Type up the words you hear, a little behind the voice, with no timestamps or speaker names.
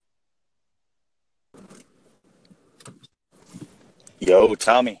Yo,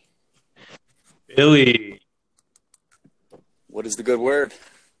 Tommy, Billy, what is the good word?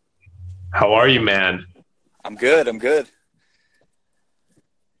 how are you, man? I'm good. I'm good.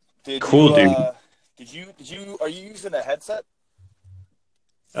 Did Cool, you dude. are you using a headset?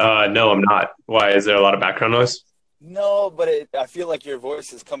 No, I'm not. Why? Is there a lot of background noise? No, but I feel like your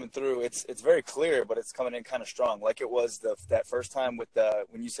voice is coming through. It's very clear, but it's coming in kind of strong, like it was that first time with the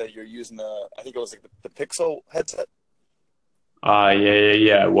when you said you're using I think it was like the Pixel headset.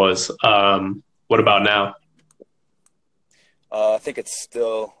 Yeah, it was. What about now? I think it's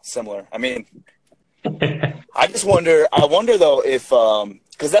still similar. I mean, I just wonder. I wonder though if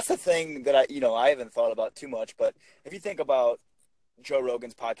because that's the thing that I haven't thought about too much, but if you think about Joe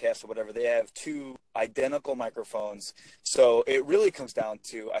Rogan's podcast or whatever, they have two identical microphones. So it really comes down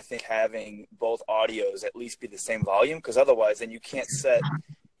to, I think, having both audios at least be the same volume, because otherwise then you can't set,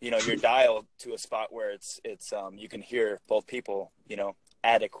 your dial to a spot where it's you can hear both people,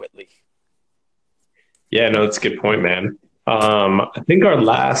 adequately. Yeah, no, that's a good point, man. I think our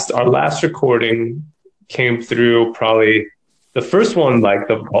last recording came through probably the first one. Like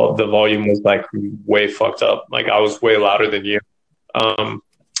the volume was like way fucked up. Like I was way louder than you. Um,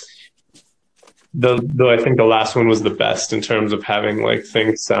 though I think the last one was the best in terms of having like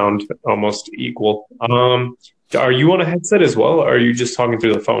things sound almost equal. Are you on a headset as well, or are you just talking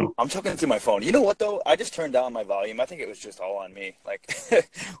through the phone? I'm talking through my phone. You know what though? I just turned down my volume. I think it was just all on me. Like,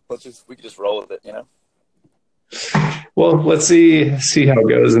 we could just roll with it. Well, let's see how it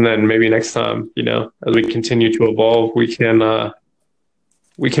goes, and then maybe next time, as we continue to evolve, we can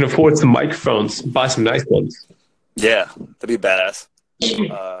afford some microphones, buy some nice ones. Yeah, that'd be badass.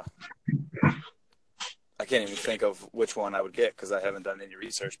 Uh, I can't even think of which one I would get because I haven't done any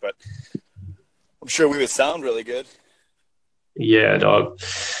research, but I'm sure we would sound really good. Yeah, dog.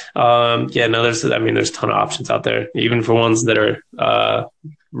 Yeah, no, there's a ton of options out there, even for ones that are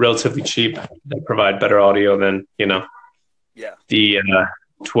relatively cheap that provide better audio than Yeah. the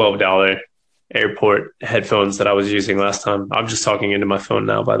 $12 airport headphones that I was using last time. I'm just talking into my phone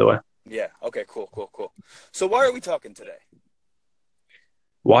now, by the way. Yeah. Okay. Cool. Cool. Cool. So why are we talking today?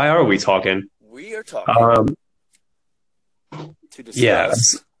 Why are we talking? We are talking Um, to yeah,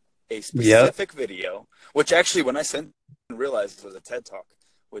 discuss a yep. specific video, which actually, when I sent, I realized it was a TED Talk,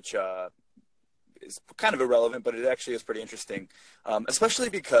 which is kind of irrelevant, but it actually is pretty interesting, especially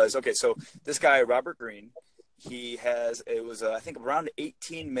because okay, so this guy Robert Greene, it was I think around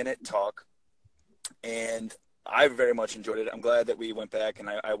 18-minute talk, and I very much enjoyed it. I'm glad that we went back and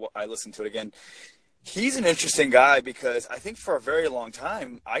I listened to it again. He's an interesting guy because I think for a very long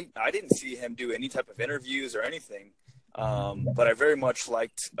time I didn't see him do any type of interviews or anything, but I very much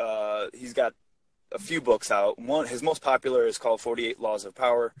liked. He's got a few books out. One, his most popular is called 48 Laws of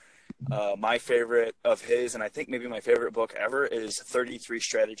Power. My favorite of his, and I think maybe my favorite book ever, is 33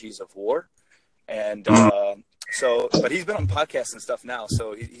 Strategies of War. And but he's been on podcasts and stuff now,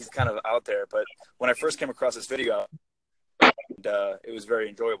 so he's kind of out there. But when I first came across this video, it was very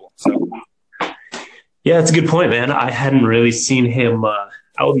enjoyable. So Yeah, that's a good point, man. I hadn't really seen him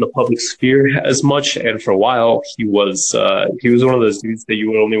out in the public sphere as much, and for a while, he was one of those dudes that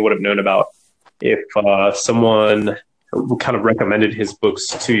you would have known about if someone kind of recommended his books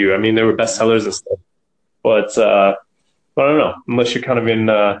to you. I mean, they were bestsellers and stuff, but I don't know. Unless you're kind of in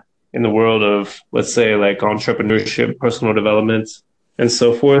the world of, let's say, like entrepreneurship, personal development, and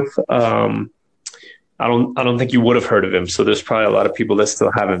so forth. I don't think you would have heard of him. So there's probably a lot of people that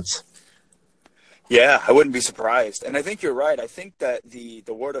still haven't. yeah, I wouldn't be surprised. And I think you're right. I think that the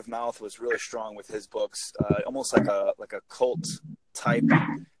word of mouth was really strong with his books, almost like a cult type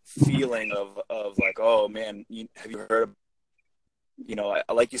feeling of like, oh man, have you heard of,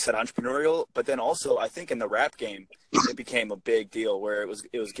 like you said, entrepreneurial, but then also I think in the rap game it became a big deal where it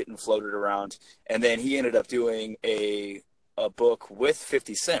was getting floated around, and then he ended up doing a book with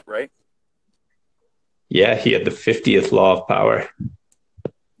 50 Cent, right? Yeah, he had the 50th law of power.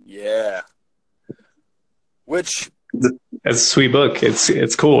 Yeah, which It's a sweet book.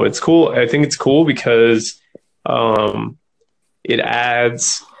 It's cool. It's cool. I think it's cool because um, it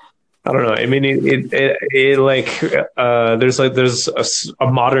adds. I don't know. I mean, it like there's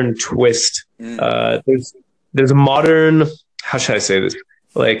a modern twist. mm, There's a modern. How should I say this?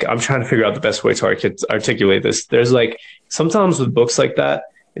 Like I'm trying to figure out the best way to articulate this. There's like sometimes with books like that,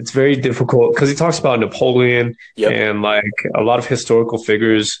 it's very difficult because he talks about Napoleon yep, and like a lot of historical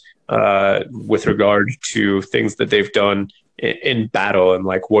figures with regard to things that they've done in battle and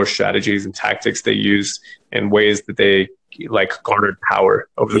like war strategies and tactics they used and ways that they like garnered power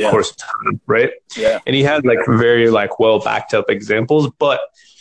over the yeah, course of time, right? yeah, And he had like very like well backed up examples, but